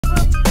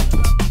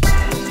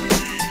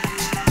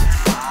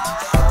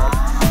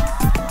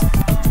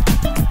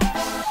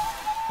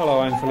Hello,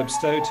 I'm Philip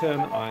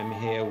Stoten. I'm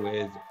here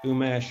with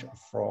Umesh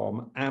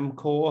from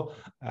Amkor,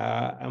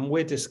 and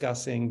we're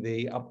discussing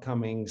the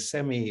upcoming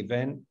SEMI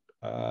event,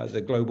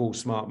 the Global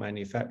Smart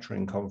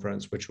Manufacturing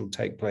Conference, which will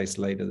take place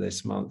later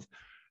this month.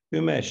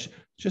 Umesh,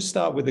 just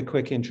start with a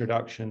quick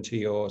introduction to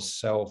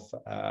yourself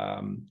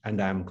and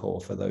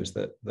Amkor for those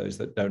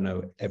that don't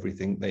know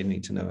everything they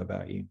need to know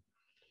about you.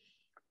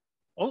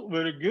 Oh,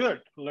 very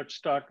good. Let's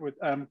start with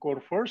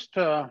Amkor first.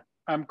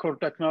 Amkor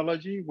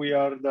Technology, we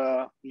are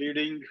the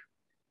leading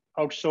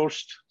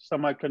outsourced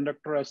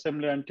semiconductor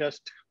assembly and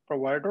test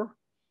provider.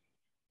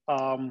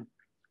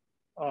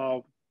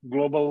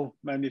 Global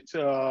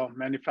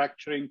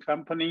manufacturing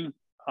company,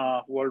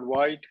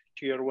 worldwide,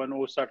 tier 1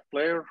 OSAT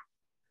player.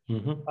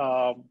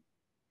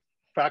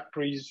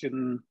 Factories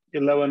in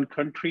 11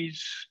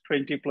 countries,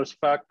 20 plus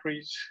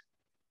factories,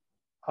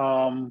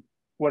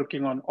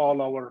 working on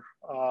all our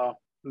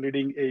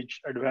leading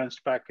edge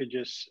advanced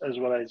packages as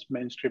well as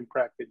mainstream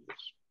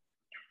packages.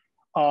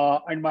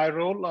 And my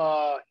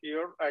role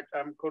here at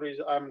Amkor is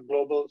I'm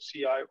Global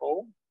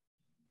CIO,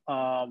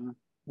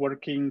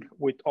 working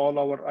with all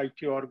our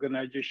IT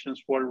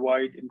organizations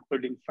worldwide,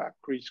 including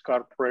factories,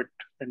 corporate,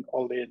 and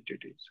all the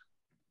entities.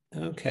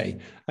 Okay.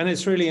 And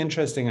it's really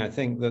interesting, I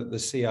think, that the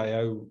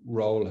CIO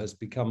role has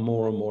become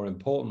more and more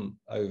important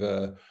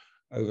over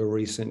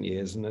recent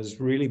years and has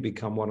really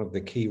become one of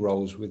the key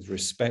roles with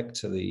respect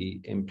to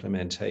the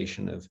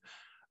implementation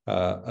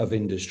of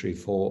Industry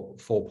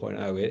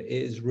 4.0. It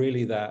is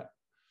really that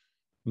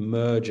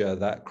merger,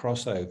 that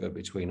crossover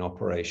between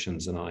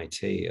operations and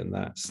IT, and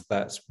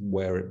that's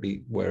where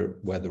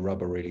the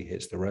rubber really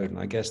hits the road. And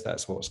I guess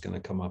that's what's going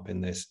to come up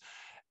in this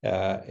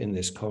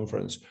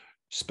conference.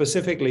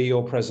 Specifically,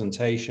 your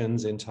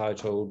presentations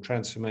entitled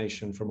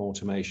Transformation from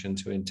Automation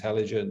to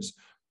Intelligence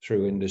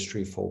through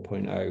Industry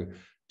 4.0.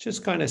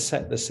 Just kind of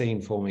set the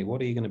scene for me.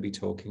 What are you going to be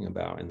talking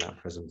about in that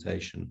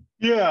presentation?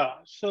 Yeah,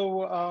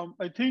 so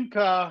I think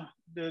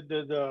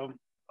the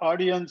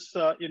audience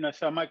in a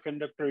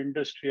semiconductor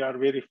industry are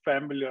very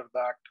familiar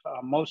that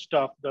most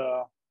of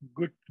the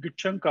good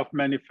chunk of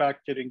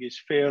manufacturing is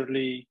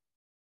fairly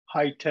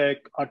high-tech,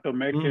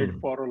 automated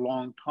for a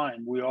long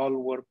time. We all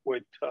work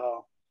with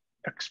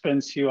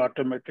expensive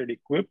automated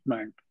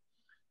equipment.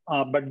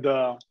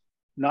 But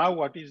now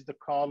what is the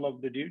call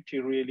of the duty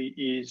really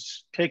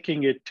is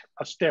taking it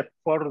a step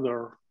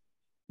further,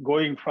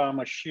 going from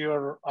a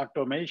sheer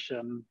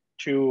automation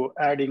to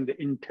adding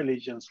the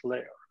intelligence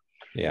layer.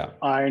 Yeah.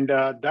 And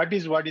that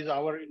is what is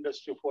our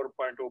Industry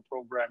 4.0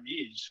 program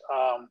is.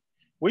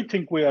 We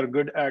think we are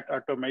good at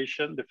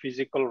automation, the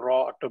physical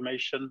raw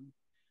automation,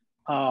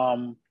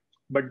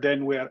 but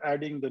then we are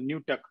adding the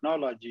new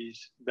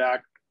technologies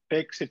that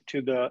takes it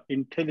to the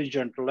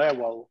intelligent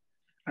level.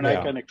 And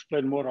I can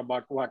explain more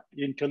about what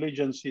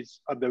intelligence is.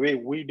 The way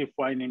we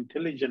define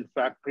intelligent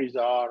factories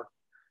are,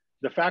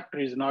 the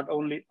factory is not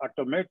only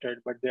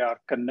automated, but they are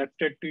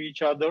connected to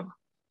each other.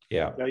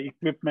 Yeah. The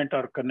equipment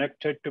are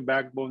connected to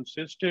backbone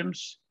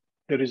systems.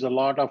 There is a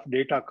lot of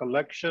data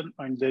collection,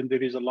 and then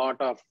there is a lot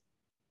of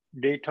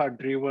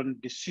data-driven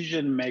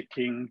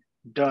decision-making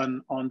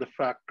done on the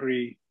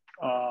factory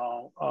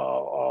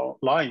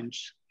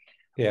lines,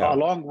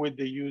 along with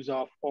the use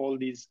of all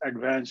these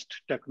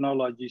advanced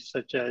technologies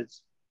such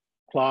as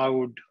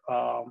cloud,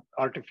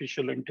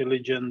 artificial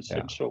intelligence,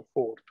 and so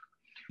forth.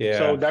 Yeah.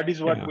 So that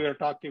is what we are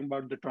talking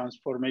about, the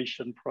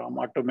transformation from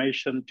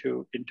automation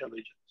to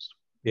intelligence.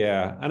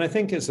 Yeah, and I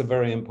think it's a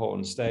very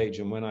important stage.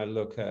 And when I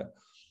look at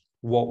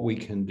what we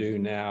can do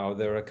now,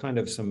 there are kind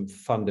of some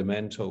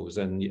fundamentals.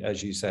 And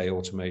as you say,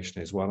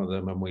 automation is one of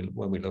them. And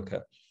when we look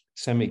at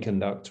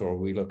semiconductor or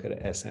we look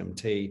at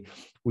SMT,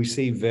 we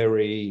see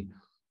very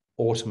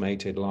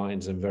automated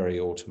lines and very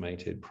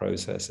automated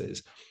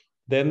processes.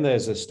 Then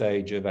there's a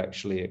stage of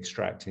actually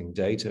extracting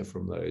data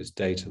from those,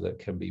 data that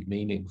can be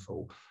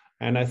meaningful.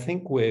 And I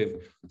think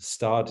we've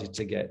started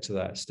to get to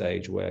that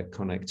stage where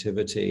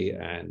connectivity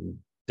and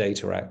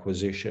data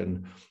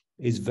acquisition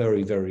is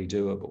very, very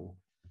doable.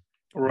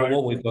 Right. But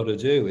what we've got to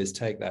do is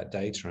take that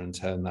data and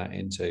turn that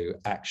into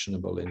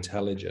actionable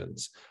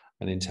intelligence,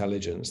 and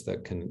intelligence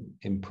that can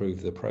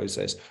improve the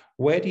process.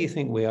 Where do you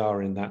think we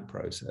are in that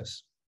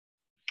process?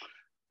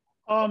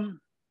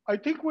 I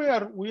think we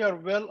are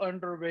well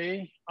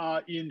underway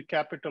in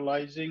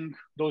capitalizing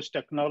those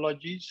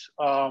technologies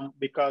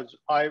because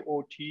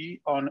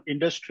IoT, on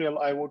industrial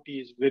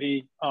IoT, is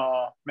very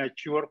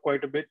mature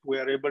quite a bit. We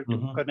are able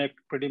to connect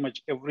pretty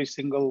much every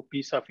single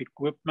piece of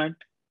equipment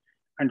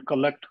and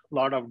collect a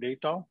lot of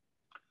data.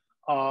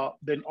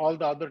 Then all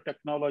the other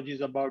technologies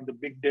about the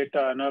big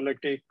data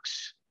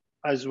analytics,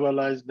 as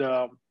well as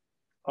the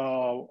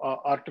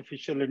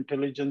artificial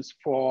intelligence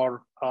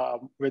for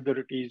whether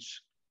it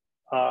is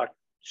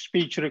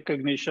speech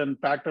recognition,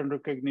 pattern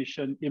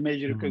recognition,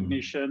 image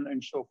recognition,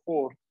 and so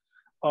forth.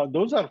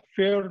 Those are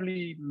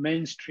fairly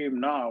mainstream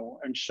now.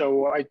 And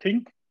so I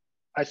think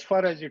as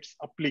far as its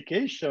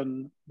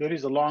application, there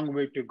is a long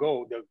way to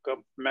go. The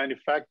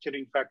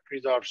manufacturing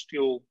factories are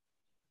still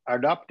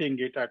adopting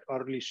it at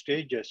early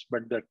stages,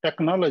 but the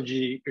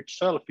technology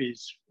itself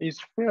is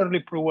fairly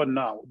proven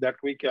now that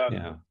we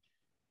can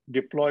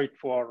deploy it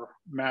for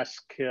mass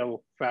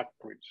scale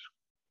factories.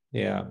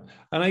 Yeah.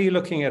 And are you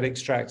looking at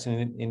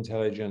extracting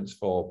intelligence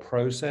for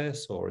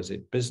process, or is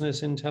it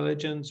business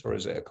intelligence, or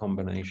is it a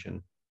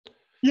combination?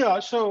 Yeah,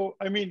 so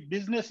I mean,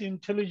 business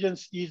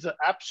intelligence is an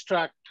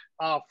abstract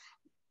of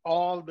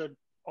all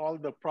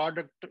the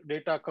product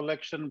data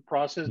collection,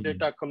 process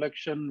data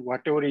collection,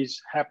 whatever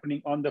is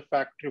happening on the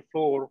factory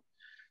floor.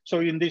 So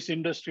in this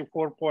industry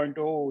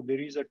 4.0, there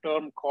is a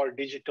term called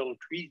digital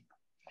twin,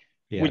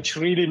 which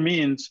really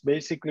means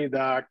basically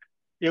that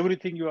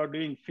everything you are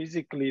doing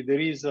physically, there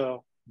is a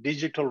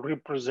digital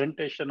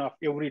representation of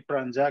every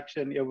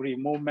transaction, every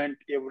movement,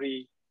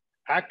 every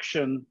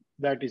action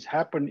that is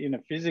happened in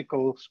a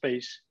physical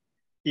space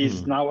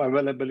is now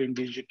available in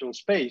digital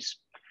space.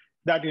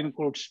 That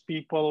includes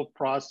people,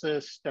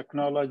 process,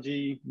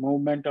 technology,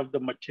 movement of the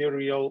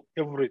material,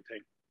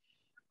 everything.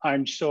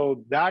 And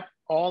so that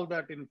all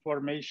that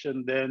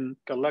information then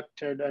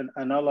collected and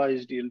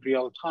analyzed in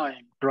real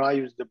time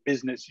drives the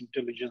business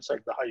intelligence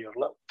at the higher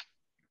level.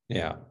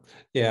 Yeah,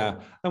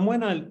 yeah. And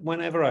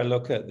whenever I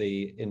look at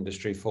the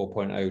industry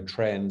 4.0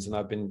 trends, and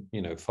I've been,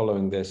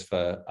 following this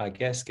for, I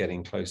guess,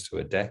 getting close to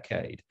a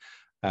decade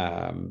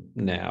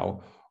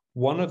now,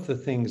 one of the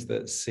things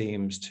that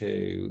seems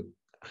to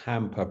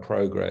hamper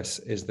progress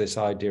is this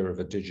idea of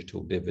a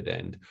digital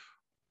dividend.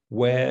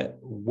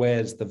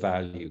 Where's the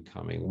value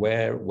coming?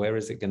 Where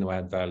is it going to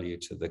add value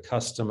to the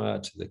customer,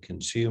 to the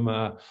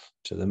consumer,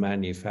 to the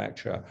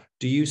manufacturer?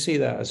 Do you see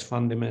that as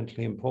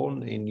fundamentally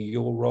important in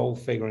your role,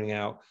 figuring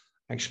out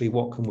actually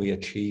what can we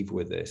achieve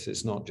with this?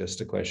 It's not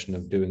just a question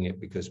of doing it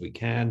because we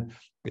can,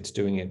 it's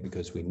doing it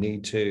because we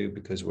need to,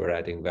 because we're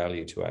adding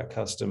value to our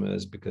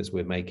customers, because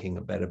we're making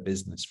a better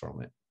business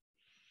from it.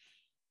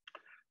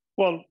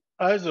 Well,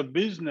 as a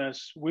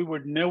business, we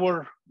would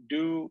never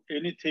do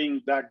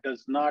anything that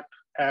does not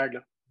add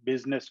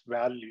business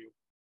value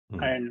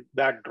and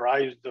that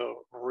drives the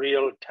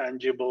real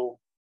tangible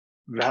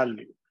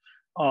value.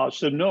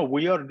 So no,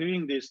 we are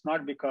doing this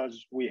not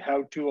because we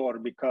have to or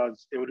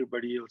because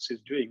everybody else is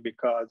doing,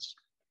 because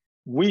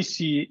we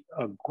see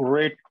a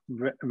great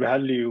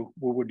value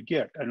we would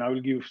get. And I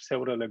will give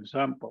several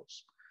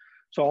examples.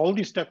 So all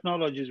these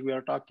technologies we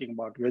are talking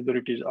about, whether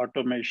it is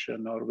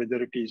automation or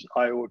whether it is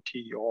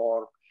IoT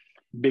or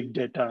big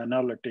data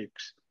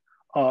analytics,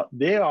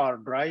 they are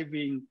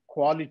driving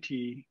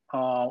quality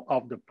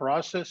of the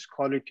process,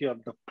 quality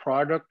of the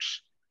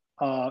products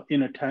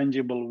in a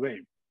tangible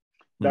way.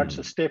 That's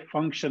a step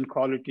function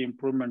quality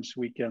improvements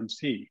we can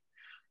see.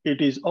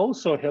 It is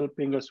also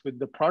helping us with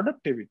the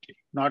productivity,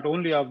 not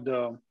only of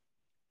the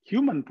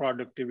human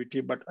productivity,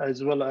 but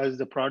as well as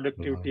the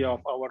productivity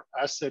of our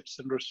assets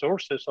and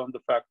resources on the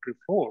factory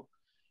floor.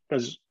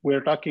 Because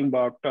we're talking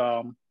about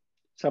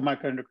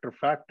semiconductor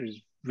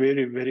factories,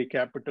 very, very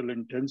capital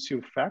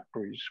intensive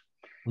factories.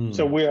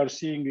 So we are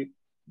seeing,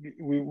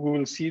 we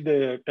will see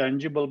the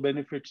tangible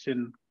benefits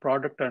in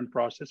product and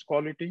process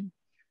quality,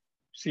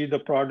 see the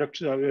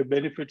products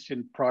benefits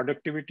in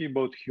productivity,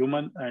 both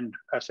human and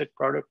asset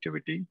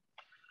productivity.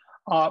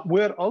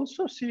 We're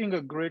also seeing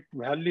a great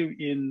value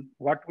in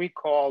what we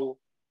call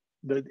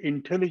the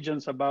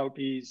intelligence about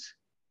is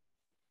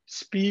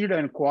speed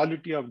and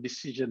quality of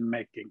decision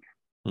making.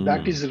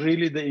 That is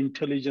really the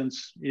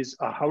intelligence is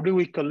how do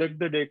we collect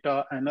the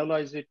data,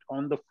 analyze it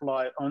on the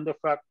fly, on the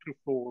factory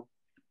floor,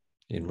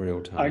 in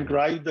real time, and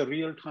drive the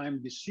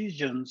real-time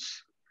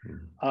decisions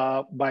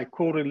by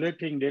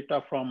correlating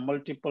data from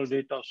multiple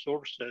data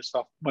sources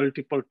of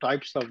multiple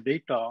types of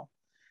data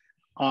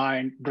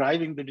and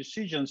driving the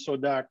decisions so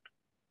that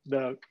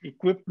the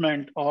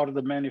equipment or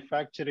the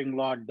manufacturing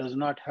lot does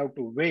not have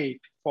to wait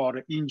for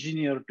an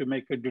engineer to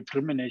make a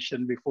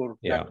determination before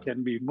that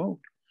can be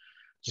moved.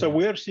 So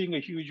we're seeing a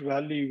huge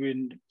value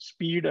in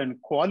speed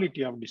and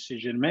quality of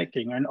decision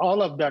making, and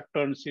all of that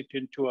turns it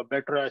into a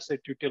better asset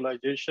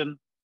utilization,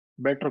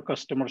 better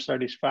customer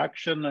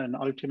satisfaction, and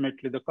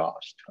ultimately the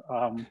cost.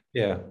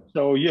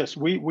 So yes,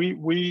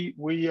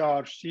 we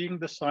are seeing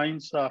the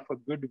signs of a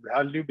good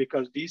value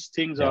because these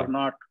things are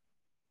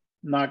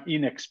not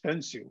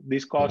inexpensive.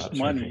 These cost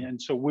money, and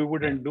so we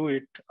wouldn't do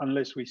it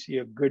unless we see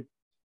a good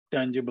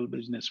tangible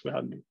business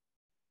value.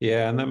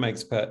 Yeah, and that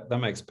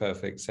makes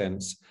perfect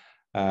sense,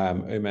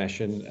 Umesh,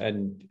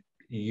 and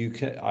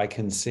I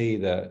can see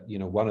that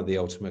one of the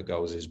ultimate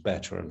goals is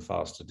better and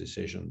faster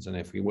decisions, and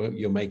if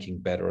you're making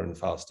better and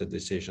faster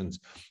decisions,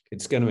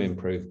 it's going to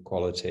improve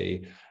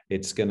quality,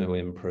 it's going to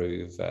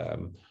improve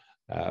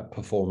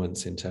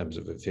performance in terms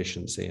of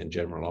efficiency and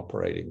general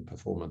operating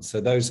performance.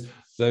 So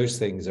those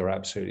things are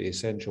absolutely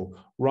essential.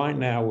 Right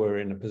now, we're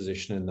in a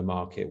position in the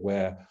market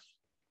where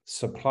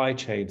supply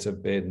chains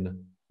have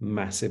been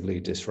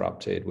massively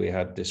disrupted. We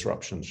had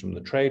disruptions from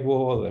the trade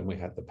war, then we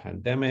had the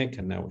pandemic,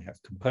 and now we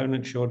have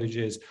component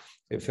shortages.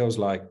 It feels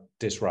like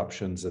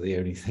disruptions are the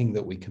only thing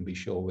that we can be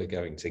sure we're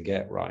going to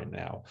get right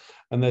now.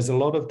 And there's a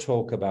lot of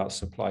talk about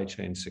supply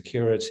chain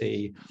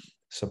security,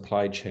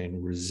 supply chain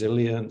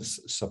resilience,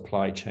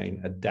 supply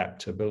chain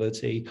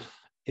adaptability.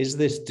 is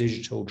this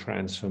digital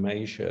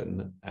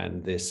transformation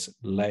and this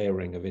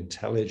layering of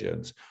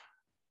intelligence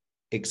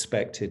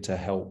expected to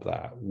help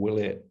that? Will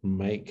it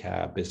make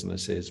our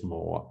businesses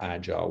more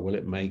agile? Will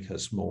it make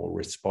us more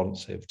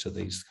responsive to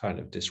these kind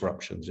of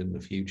disruptions in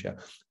the future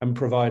and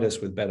provide us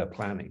with better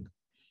planning?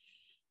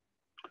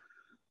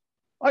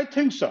 I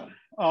think so.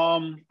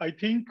 I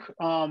think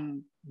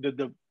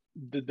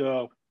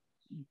the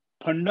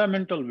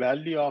fundamental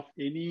value of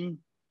any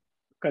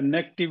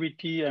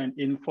connectivity and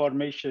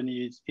information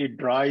is it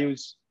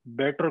drives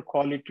better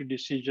quality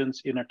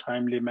decisions in a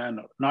timely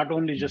manner, not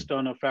only just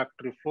on a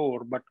factory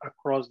floor, but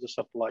across the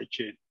supply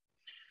chain.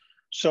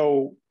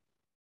 So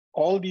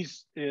all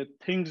these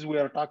things we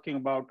are talking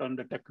about on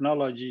the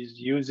technologies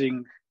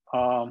using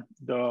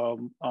the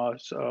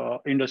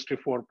Industry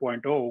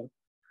 4.0,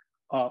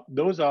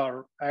 those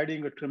are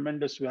adding a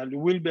tremendous value,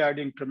 will be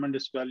adding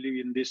tremendous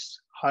value in this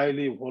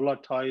highly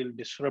volatile,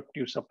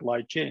 disruptive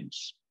supply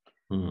chains.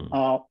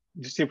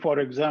 See, for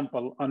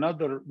example,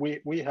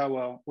 we have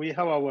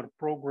our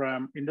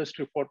program,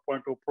 Industry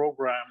 4.0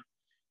 program,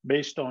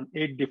 based on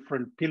 8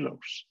 different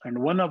pillars, and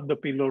one of the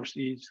pillars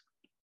is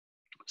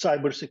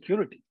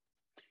cybersecurity.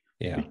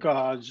 Yeah.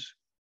 Because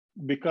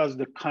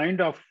the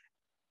kind of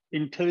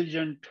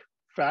intelligent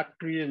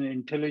factory and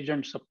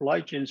intelligent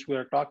supply chains we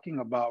are talking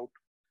about,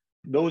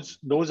 those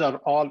are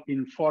all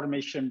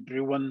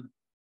information-driven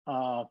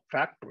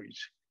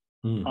factories.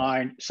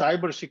 And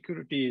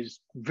cybersecurity is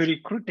very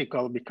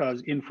critical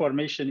because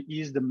information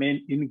is the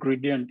main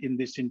ingredient in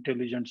this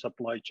intelligent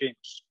supply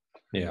chains.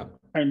 Yeah.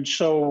 And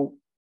so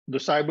the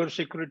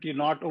cybersecurity,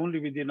 not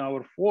only within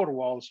our 4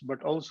 walls,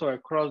 but also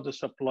across the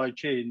supply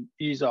chain,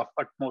 is of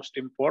utmost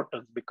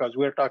importance because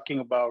we're talking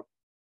about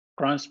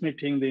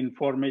transmitting the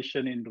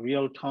information in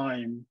real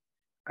time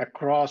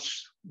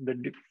across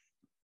the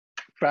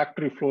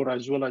factory floor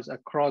as well as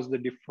across the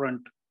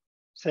different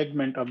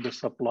segment of the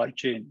supply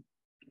chain.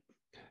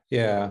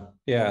 Yeah.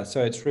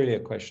 So it's really a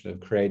question of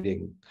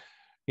creating,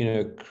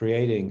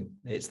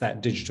 it's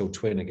that digital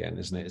twin again,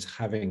 isn't it? It's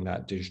having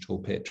that digital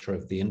picture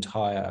of the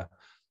entire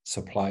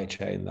supply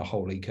chain, the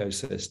whole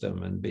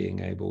ecosystem, and being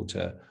able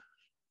to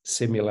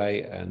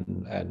simulate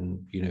and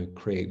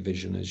create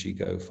vision as you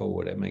go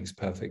forward. It makes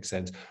perfect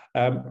sense.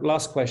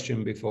 Last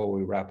question before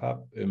we wrap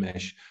up,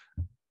 Umesh.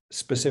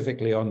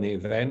 Specifically on the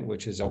event,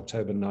 which is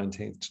October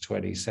 19th to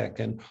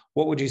 22nd,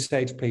 what would you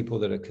say to people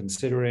that are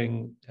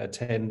considering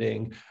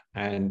attending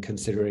and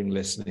considering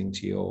listening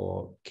to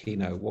your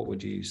keynote? What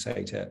would you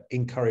say to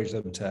encourage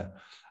them to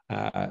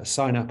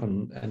sign up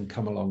and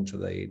come along to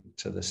the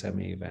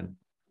SEMI event?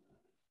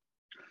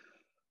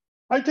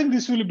 I think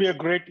this will be a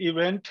great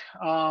event.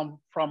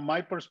 From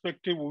my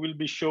perspective, we will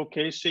be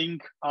showcasing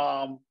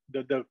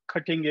the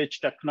cutting edge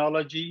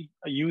technology,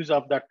 use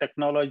of that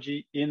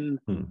technology in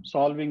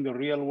solving the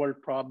real world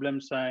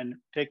problems and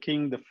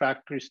taking the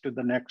factories to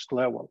the next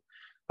level.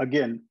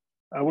 Again,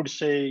 I would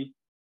say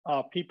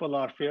people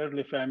are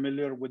fairly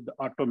familiar with the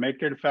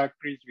automated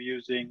factories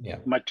using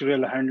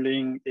material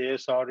handling,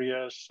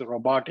 ASRS,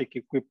 robotic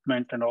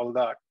equipment, and all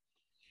that.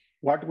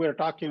 What we're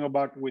talking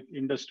about with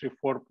Industry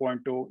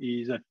 4.0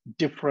 is a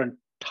different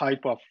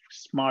type of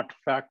smart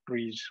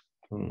factories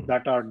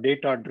that are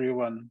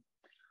data-driven.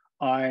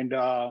 And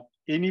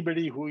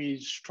anybody who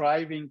is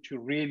striving to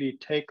really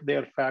take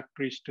their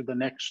factories to the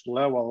next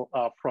level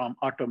from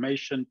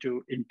automation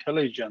to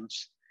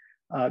intelligence,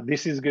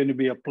 this is going to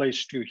be a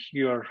place to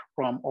hear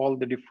from all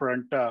the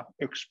different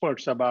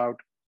experts about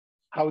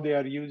how they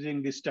are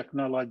using these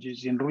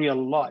technologies in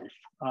real life.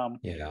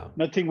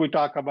 Nothing we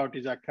talk about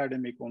is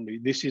academic only.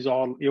 This is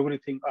all,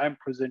 everything I'm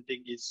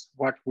presenting is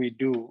what we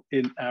do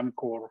in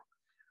Amkor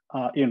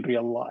in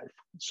real life.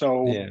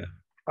 So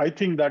I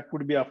think that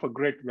would be of a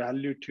great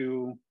value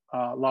to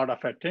a lot of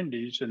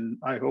attendees, and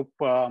I hope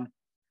a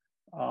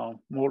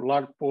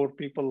lot more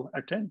people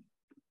attend.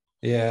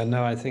 Yeah,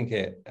 no, I think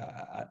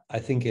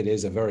it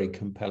is a very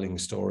compelling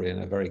story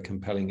and a very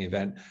compelling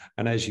event.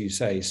 And as you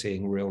say,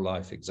 seeing real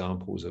life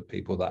examples of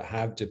people that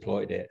have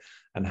deployed it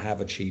and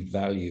have achieved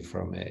value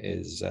from it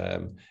is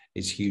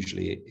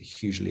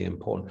hugely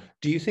important.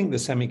 Do you think the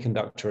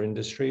semiconductor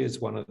industry is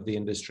one of the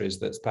industries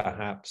that's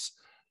perhaps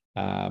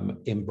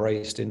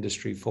embraced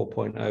Industry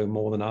 4.0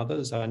 more than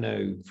others? I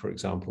know, for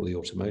example, the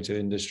automotive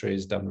industry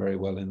has done very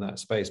well in that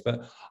space,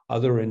 but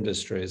other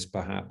industries,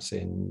 perhaps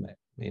in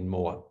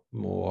more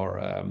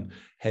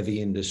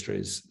heavy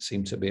industries,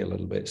 seem to be a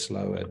little bit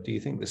slower. Do you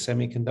think the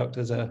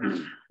semiconductors are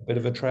a bit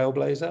of a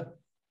trailblazer?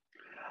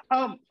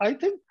 I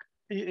think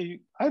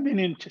I've been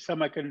in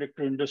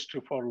semiconductor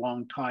industry for a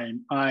long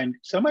time, and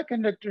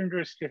semiconductor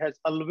industry has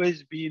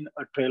always been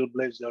a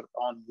trailblazer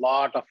on a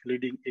lot of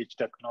leading edge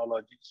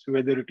technologies,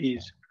 whether it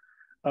is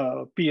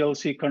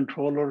PLC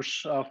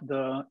controllers of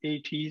the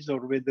 80s,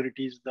 or whether it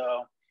is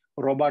the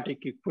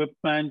robotic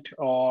equipment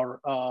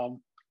or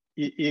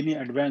any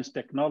advanced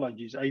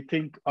technologies. I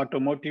think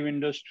automotive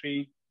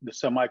industry, the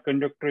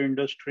semiconductor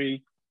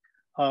industry,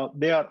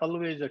 they are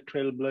always a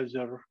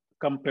trailblazer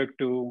compared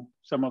to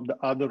some of the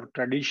other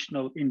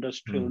traditional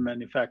industrial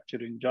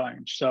manufacturing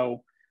giants.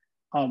 So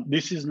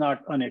this is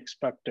not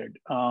unexpected.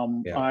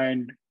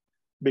 And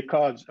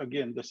because,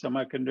 again, the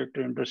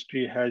semiconductor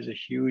industry has a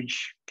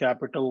huge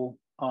capital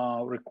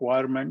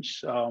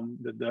requirements,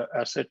 the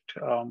asset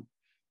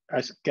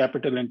as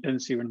capital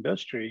intensive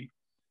industry.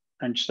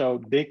 And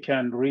so they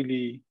can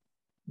really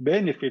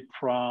benefit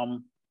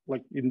from,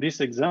 like in this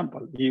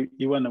example,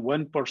 even a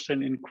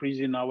 1% increase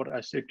in our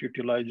asset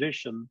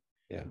utilization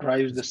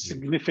drives the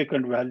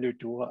significant value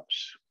to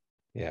us.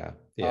 I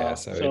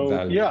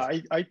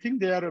think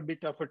they are a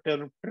bit of a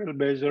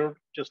trailblazer,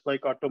 just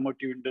like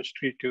automotive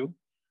industry too,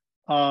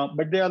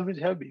 but they always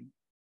have been.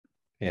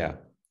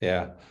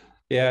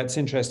 It's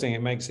interesting.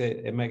 It makes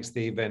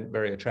the event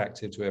very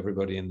attractive to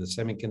everybody in the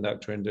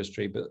semiconductor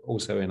industry, but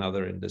also in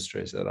other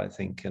industries that I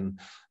think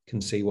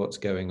can see what's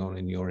going on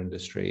in your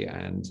industry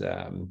and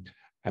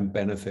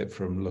benefit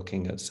from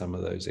looking at some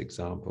of those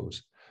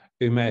examples.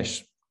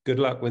 Umesh, good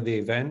luck with the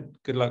event.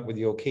 Good luck with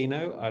your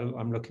keynote.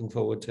 I'm looking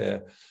forward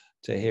to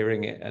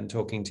hearing it and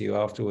talking to you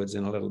afterwards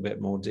in a little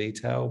bit more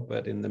detail.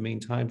 But in the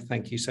meantime,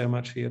 thank you so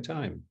much for your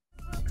time.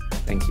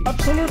 Thank you.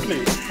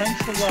 Absolutely.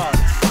 Thanks a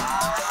lot.